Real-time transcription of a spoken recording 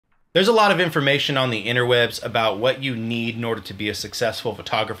There's a lot of information on the interwebs about what you need in order to be a successful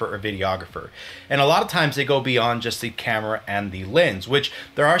photographer or videographer. And a lot of times they go beyond just the camera and the lens, which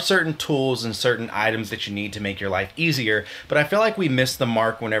there are certain tools and certain items that you need to make your life easier. But I feel like we miss the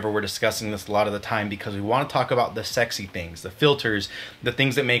mark whenever we're discussing this a lot of the time, because we want to talk about the sexy things, the filters, the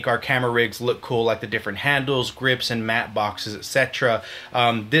things that make our camera rigs look cool, like the different handles, grips, and matte boxes, etc.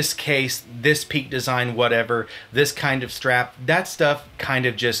 This case, this peak design, whatever, this kind of strap, that stuff kind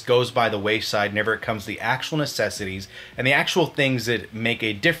of just goes by the wayside whenever it comes to the actual necessities and the actual things that make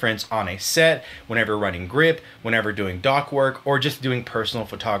a difference on a set, whenever running grip, whenever doing dock work, or just doing personal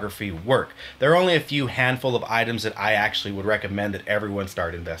photography work. There are only a few handful of items that I actually would recommend that everyone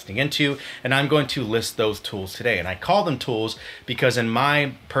start investing into, and I'm going to list those tools today. And I call them tools because in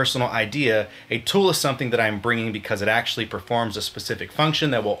my personal idea, a tool is something that I'm bringing because it actually performs a specific function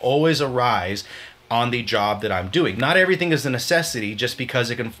that will always arise on the job that I'm doing. Not everything is a necessity just because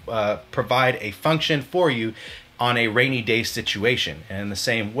it can provide a function for you on a rainy day situation. And in the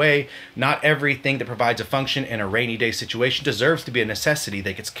same way, not everything that provides a function in a rainy day situation deserves to be a necessity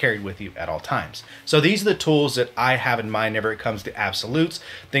that gets carried with you at all times. So these are the tools that I have in mind whenever it comes to absolutes,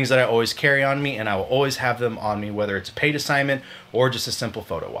 things that I always carry on me, and I will always have them on me, whether it's a paid assignment or just a simple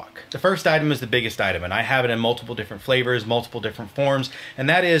photo walk. The first item is the biggest item, and I have it in multiple different flavors, multiple different forms, and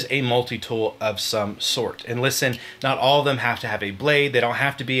that is a multi-tool of some sort. And listen, not all of them have to have a blade. They don't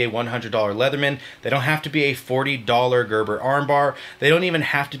have to be a $100 Leatherman. They don't have to be a $40 Gerber armbar. They don't even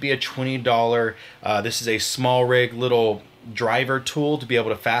have to be a $20, this is a small rig little driver tool to be able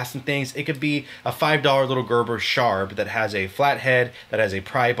to fasten things. It could be a $5 little Gerber Sharp that has a flat head, that has a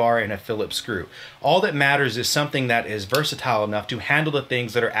pry bar, and a Phillips screw. All that matters is something that is versatile enough to handle the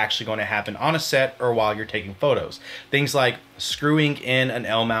things that are actually going to happen on a set or while you're taking photos. Things like screwing in an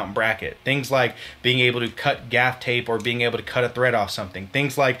L-mount bracket. Things like being able to cut gaff tape or being able to cut a thread off something.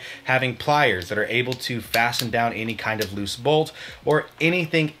 Things like having pliers that are able to fasten down any kind of loose bolt, or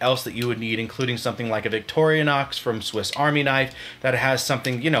anything else that you would need, including something like a Victorinox from Swiss Army knife that has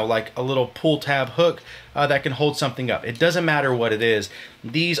something, you know, like a little pull tab hook that can hold something up. It doesn't matter what it is.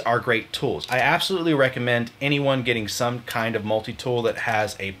 These are great tools. I absolutely recommend anyone getting some kind of multi-tool that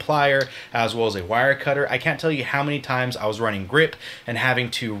has a plier as well as a wire cutter. I can't tell you how many times I was running grip and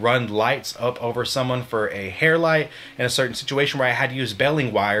having to run lights up over someone for a hair light in a certain situation where I had to use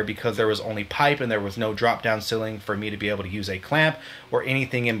baling wire because there was only pipe and there was no drop down ceiling for me to be able to use a clamp or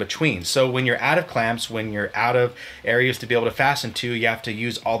anything in between. So when you're out of clamps, when you're out of areas to be able to fasten to, you have to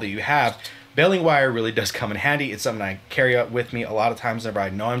use all that you have. Baling wire really does come in handy. It's something I carry up with me a lot of times whenever I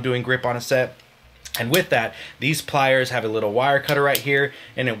know I'm doing grip on a set. And with that, these pliers have a little wire cutter right here,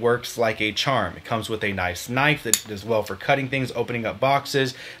 and it works like a charm. It comes with a nice knife that does well for cutting things, opening up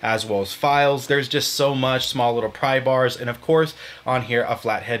boxes, as well as files. There's just so much, small little pry bars, and of course, on here, a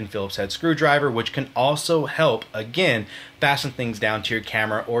flathead and Phillips head screwdriver, which can also help, again, fasten things down to your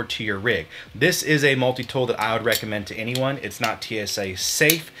camera or to your rig. This is a multi-tool that I would recommend to anyone. It's not TSA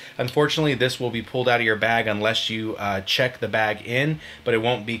safe. Unfortunately, this will be pulled out of your bag unless you check the bag in, but it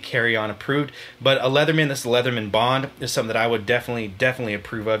won't be carry-on approved. But a Leatherman, this Leatherman Bond, is something that I would definitely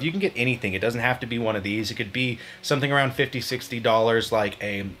approve of. You can get anything. It doesn't have to be one of these. It could be something around $50, $60 like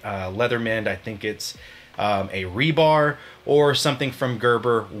a Leatherman. I think it's a rebar or something from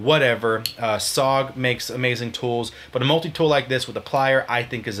Gerber, whatever. SOG makes amazing tools, but a multi-tool like this with a plier I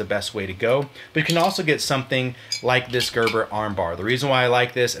think is the best way to go. But you can also get something like this Gerber armbar. The reason why I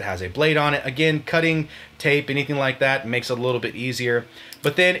like this, it has a blade on it. Again, cutting tape, anything like that makes it a little bit easier.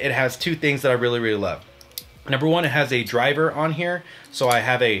 But then it has two things that I really love. Number one, it has a driver on here, so I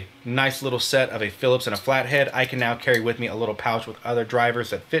have a nice little set of a Phillips and a flathead. I can now carry with me a little pouch with other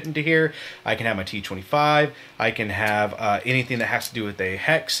drivers that fit into here. I can have my T25, I can have anything that has to do with a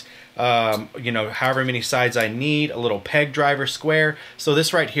hex, you know, however many sides I need, a little peg driver square. So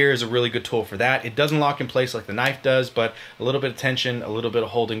this right here is a really good tool for that. It doesn't lock in place like the knife does, but a little bit of tension, a little bit of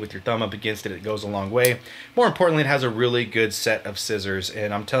holding with your thumb up against it, it goes a long way. More importantly, it has a really good set of scissors,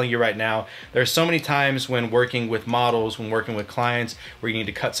 and I'm telling you right now, there's so many times when working with models, when working with clients, where you need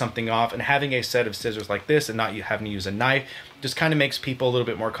to cut something off, and having a set of scissors like this and not you having to use a knife just kind of makes people a little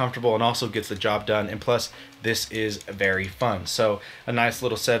bit more comfortable and also gets the job done. And plus, this is very fun. So a nice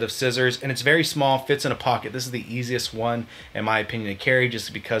little set of scissors, and it's very small, fits in a pocket. This is the easiest one in my opinion to carry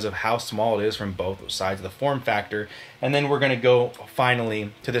just because of how small it is from both sides of the form factor. And then we're going to go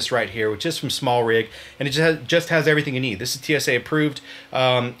finally to this right here, which is from Small Rig, and it just has everything you need. This is TSA approved,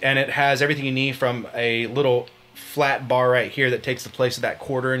 and it has everything you need from a little flat bar right here that takes the place of that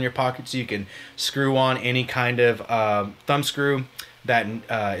quarter in your pocket, so you can screw on any kind of thumb screw, that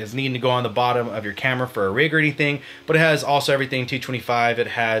is needing to go on the bottom of your camera for a rig or anything, but it has also everything T25. It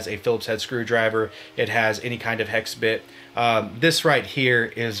has a Phillips head screwdriver. It has any kind of hex bit. This right here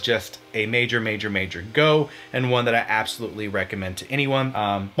is just a major go, and one that I absolutely recommend to anyone.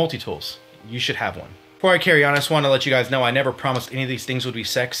 Multi-tools, you should have one. Before I carry on, I just want to let you guys know I never promised any of these things would be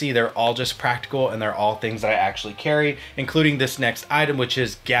sexy. They're all just practical, and they're all things that I actually carry, including this next item, which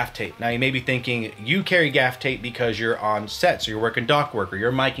is gaff tape. Now, you may be thinking you carry gaff tape because you're on set, so you're working dock work, or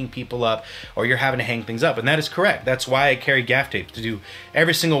you're miking people up, or you're having to hang things up, and that is correct. That's why I carry gaff tape, to do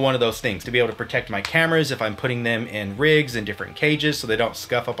every single one of those things, to be able to protect my cameras if I'm putting them in rigs in different cages so they don't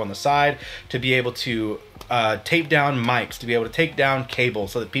scuff up on the side, to be able to tape down mics, to be able to take down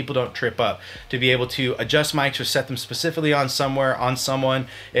cables so that people don't trip up, to be able to adjust mics or set them specifically on somewhere, on someone,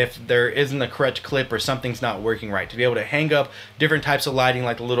 if there isn't a correct clip or something's not working right, to be able to hang up different types of lighting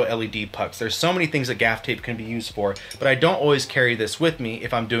like the little LED pucks. There's so many things that gaff tape can be used for, but I don't always carry this with me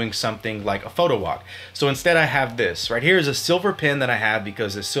if I'm doing something like a photo walk. So instead I have this. Right here is a silver pin that I have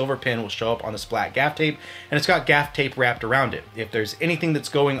because this silver pin will show up on this black gaff tape, and it's got gaff tape wrapped around it. If there's anything that's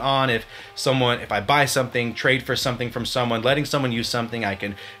going on, if I buy something, trade for something from someone, letting someone use something, I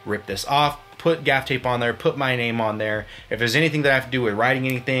can rip this off, put gaff tape on there, put my name on there. If there's anything that I have to do with writing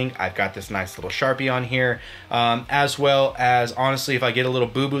anything, I've got this nice little Sharpie on here. As well as, honestly, if I get a little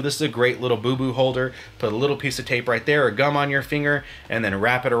boo-boo, this is a great little boo-boo holder. Put a little piece of tape right there, or gum on your finger, and then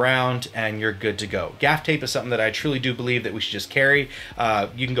wrap it around, and you're good to go. Gaff tape is something that I truly do believe that we should just carry.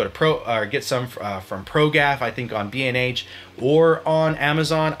 You can go to get some from ProGaff, I think on B&H, or on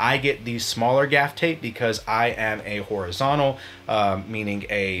Amazon. I get these smaller gaff tape because I am a horizontal, meaning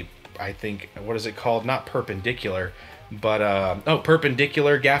I think, what is it called? Not perpendicular, but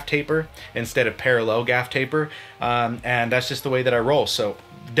perpendicular gaff taper instead of parallel gaff taper, and that's just the way that I roll. So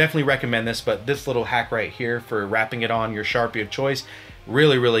definitely recommend this, but this little hack right here for wrapping it on your Sharpie of choice,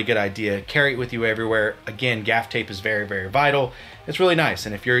 really good idea. Carry it with you everywhere. Again, gaff tape is very vital. It's really nice,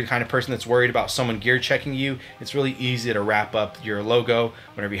 and if you're the kind of person that's worried about someone gear checking you, it's really easy to wrap up your logo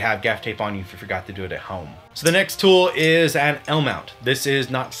whenever you have gaff tape on you if you forgot to do it at home. So the next tool is an L mount. This is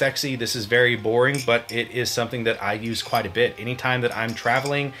not sexy, this is very boring, but it is something that I use quite a bit anytime that I'm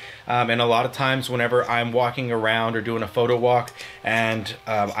traveling, and a lot of times whenever I'm walking around or doing a photo walk, and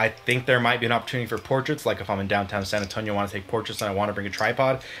I think there might be an opportunity for portraits, like if I'm in downtown San Antonio, I want to take portraits and I want to bring a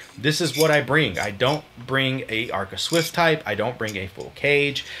tripod, this is what I bring. I don't bring a Arca Swift type, I don't bring a full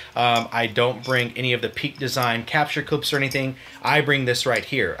cage, I don't bring any of the Peak Design capture clips or anything. I bring this right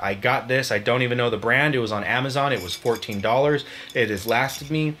here. I got this, I don't even know the brand, it was on Amazon, it was $14. It has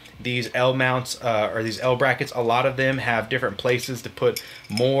lasted me. These L mounts, or these L brackets, a lot of them have different places to put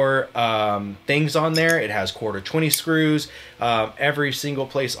more things on there. It has 1/4-20 screws, every single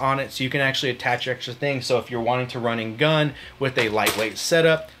place on it, so you can actually attach extra things. So if you're wanting to run and gun with a lightweight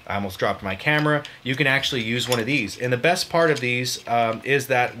setup, I almost dropped my camera, you can actually use one of these. And the best part of these is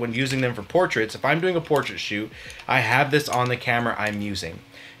that when using them for portraits, if I'm doing a portrait shoot, I have this on the camera I'm using.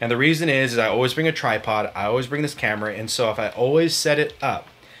 And the reason is I always bring a tripod, I always bring this camera, and so if I always set it up,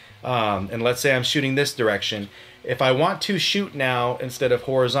 and let's say I'm shooting this direction, if I want to shoot now, instead of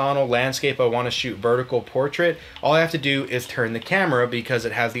horizontal landscape, I want to shoot vertical portrait, all I have to do is turn the camera because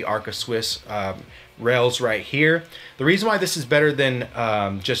it has the Arca Swiss rails right here. The reason why this is better than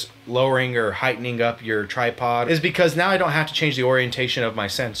just lowering or heightening up your tripod is because now I don't have to change the orientation of my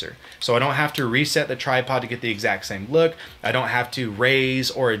sensor. So I don't have to reset the tripod to get the exact same look. I don't have to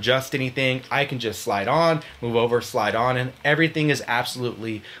raise or adjust anything. I can just slide on, move over, slide on, and everything is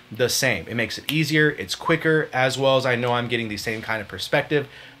absolutely the same. It makes it easier, it's quicker, as well as I know I'm getting the same kind of perspective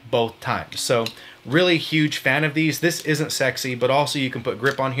both times. So really huge fan of these. This isn't sexy, but also you can put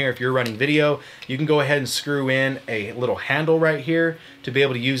grip on here if you're running video. You can go ahead and screw in a little handle right here to be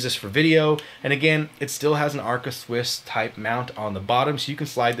able to use this for video. And again, it still has an Arca Swiss type mount on the bottom, so you can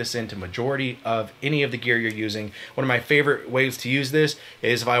slide this into majority of any of the gear you're using. One of my favorite ways to use this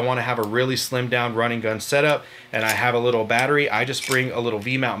is if I want to have a really slimmed down running gun setup and I have a little battery, I just bring a little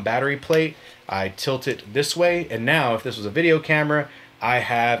V-mount battery plate, I tilt it this way, and now if this was a video camera, I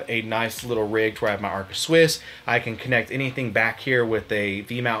have a nice little rig where I have my Arca Swiss. I can connect anything back here with a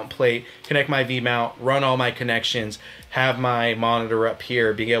V-mount plate, connect my V-mount, run all my connections, have my monitor up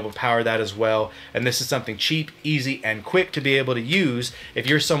here, being able to power that as well. And this is something cheap, easy, and quick to be able to use if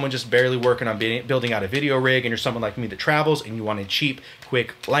you're someone just barely working on building out a video rig, and you're someone like me that travels and you want a cheap,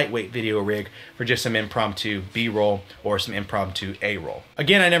 quick, lightweight video rig for just some impromptu B-roll or some impromptu A-roll.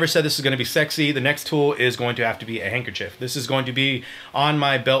 Again, I never said this is going to be sexy. The next tool is going to have to be a handkerchief. This is going to be on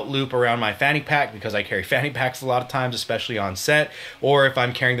my belt loop around my fanny pack because I carry fanny packs a lot of times, especially on set, or if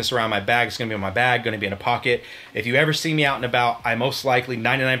I'm carrying this around my bag, it's going to be in my bag, going to be in a pocket. If you ever see me out and about, I most likely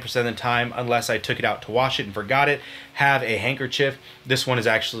 99% of the time, unless I took it out to wash it and forgot it, have a handkerchief. This one is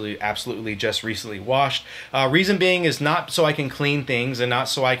actually absolutely just recently washed. Reason being is not so I can clean things and not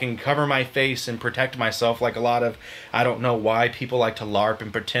so I can cover my face and protect myself like a lot of, I don't know why people like to LARP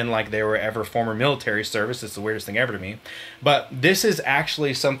and pretend like they were ever former military service. It's the weirdest thing ever to me. But this is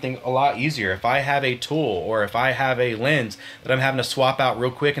actually something a lot easier. If I have a tool or if I have a lens that I'm having to swap out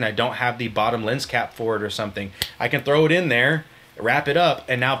real quick and I don't have the bottom lens cap for it or something, I can throw it in there, wrap it up,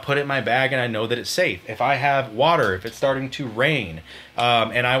 and now put it in my bag, and I know that it's safe. If I have water, if it's starting to rain,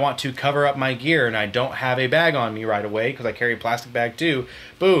 and I want to cover up my gear and I don't have a bag on me right away because I carry a plastic bag too,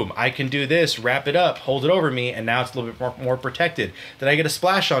 boom, I can do this, wrap it up, hold it over me, and now it's a little bit more protected. Did I get a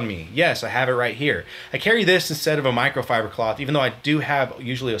splash on me? Yes, I have it right here. I carry this instead of a microfiber cloth, even though I do have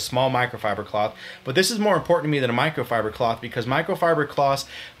usually a small microfiber cloth, but this is more important to me than a microfiber cloth because microfiber cloths,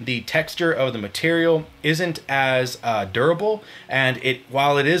 the texture of the material isn't as durable, and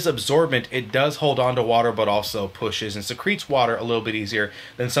while it is absorbent, it does hold on to water but also pushes and secretes water a little bit easier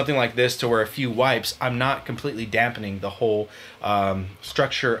than something like this, to where a few wipes, I'm not completely dampening the whole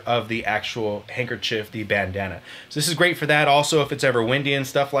structure of the actual handkerchief, the bandana. So this is great for that. Also, if it's ever windy and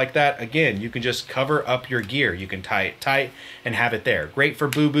stuff like that, again, you can just cover up your gear. You can tie it tight and have it there. Great for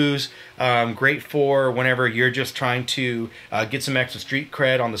boo-boos. Great for whenever you're just trying to get some extra street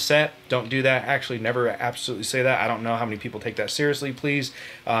cred on the set. Don't do that. Actually, never absolutely say that. I don't know how many people take that seriously. Please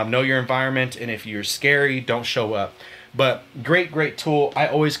know your environment, and if you're scary, don't show up. But great tool. I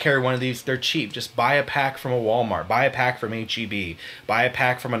always carry one of these. They're cheap. Just buy a pack from a Walmart, buy a pack from HEB, buy a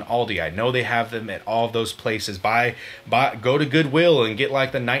pack from an Aldi. I know they have them at all of those places. Go to Goodwill and get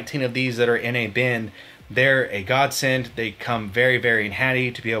like the 19 of these that are in a bin. They're a godsend. They come very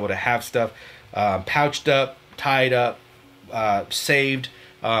handy to be able to have stuff pouched up, tied up, saved,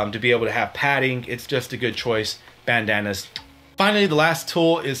 to be able to have padding. It's just a good choice. Bandanas. Finally, the last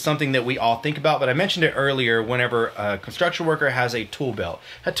tool is something that we all think about, but I mentioned it earlier. Whenever a construction worker has a tool belt,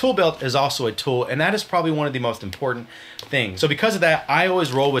 a tool belt is also a tool, and that is probably one of the most important things. So because of that, I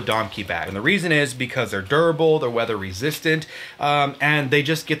always roll with AdKey bags, and the reason is because they're durable, they're weather resistant, and they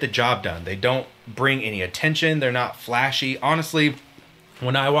just get the job done. They don't bring any attention. They're not flashy. Honestly,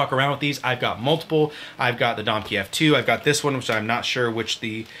 when I walk around with these, I've got multiple. I've got the AdKey F2. I've got this one, which I'm not sure which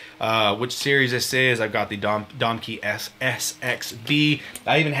series this is. I've got the AdKey SXB.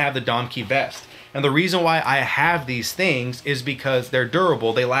 I even have the AdKey Vest. And the reason why I have these things is because they're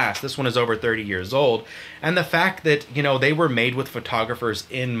durable, they last. This one is over 30 years old. And the fact that, you know, they were made with photographers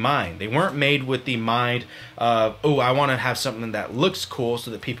in mind. They weren't made with the mind of, oh, I want to have something that looks cool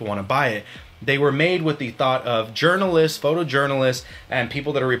so that people want to buy it. They were made with the thought of journalists, photojournalists, and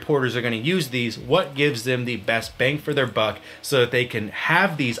people that are reporters are going to use these. What gives them the best bang for their buck so that they can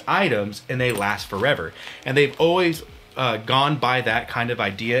have these items and they last forever? And they've always gone by that kind of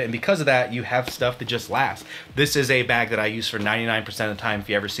idea, and because of that, you have stuff that just lasts. This is a bag that I use for 99% of the time. If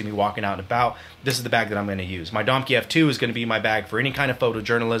you ever see me walking out and about, this is the bag that I'm going to use. My AdKey F2 is going to be my bag for any kind of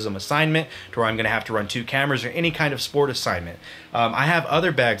photojournalism assignment, to where I'm going to have to run 2 cameras, or any kind of sport assignment. I have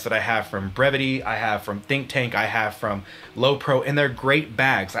other bags that I have from Brevite, I have from Think Tank, I have from Low Pro, and they're great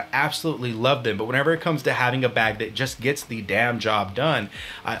bags. I absolutely love them, but whenever it comes to having a bag that just gets the damn job done,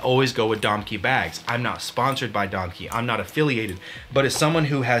 I always go with AdKey bags. I'm not sponsored by AdKey. I'm not affiliated, but as someone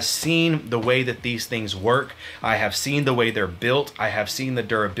who has seen the way that these things work, I have seen the way they're built, I have seen the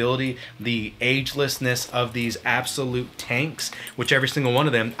durability, the agelessness of these absolute tanks, which every single one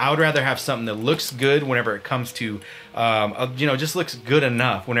of them, I would rather have something that looks good whenever it comes to you know, just looks good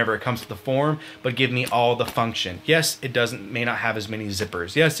enough whenever it comes to the form, but give me all the function. Yes, it may not have as many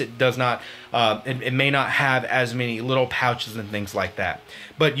zippers. Yes, it does not, it may not have as many little pouches and things like that.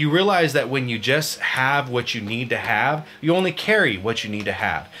 But you realize that when you just have what you need to have, you only carry what you need to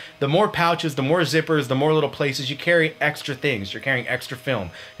have. The more pouches, the more zippers, the more little places, you carry extra things. You're carrying extra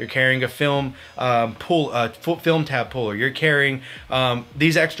film. You're carrying a film film tab puller. You're carrying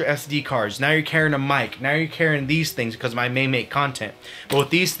these extra SD cards. Now you're carrying a mic. Now you're carrying these things because I may make content. But with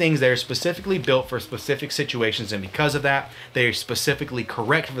these things, they're specifically built for specific situations, and because of that, they're specifically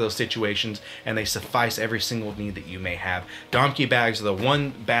correct for those situations, and they suffice every single need that you may have. AdKey bags are the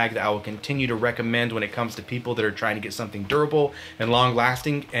one bag that I will continue to recommend when it comes to people that are trying to get something durable and long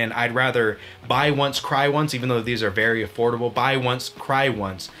lasting. And I'd rather buy once, cry once, even though these are very affordable. Buy once, cry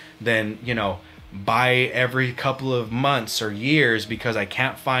once, than, you know, buy every couple of months or years because I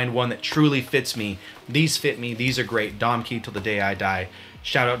can't find one that truly fits me. These fit me. These are great. AdKey till the day I die.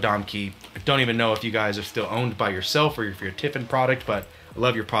 Shout out AdKey. I don't even know if you guys are still owned by yourself or if you're a Tiffin product, but I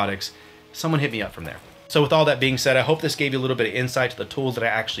love your products. Someone hit me up from there. So with all that being said, I hope this gave you a little bit of insight to the tools that I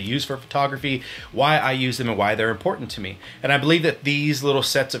actually use for photography, why I use them and why they're important to me. And I believe that these little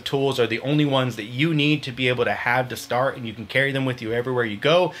sets of tools are the only ones that you need to be able to have to start, and you can carry them with you everywhere you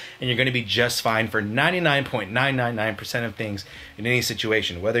go, and you're going to be just fine for 99.999% of things in any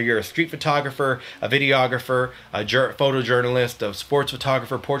situation. Whether you're a street photographer, a videographer, a photojournalist, a sports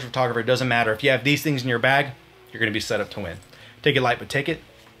photographer, portrait photographer, it doesn't matter. If you have these things in your bag, you're going to be set up to win. Take it light, but take it.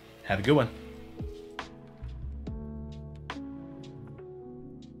 Have a good one.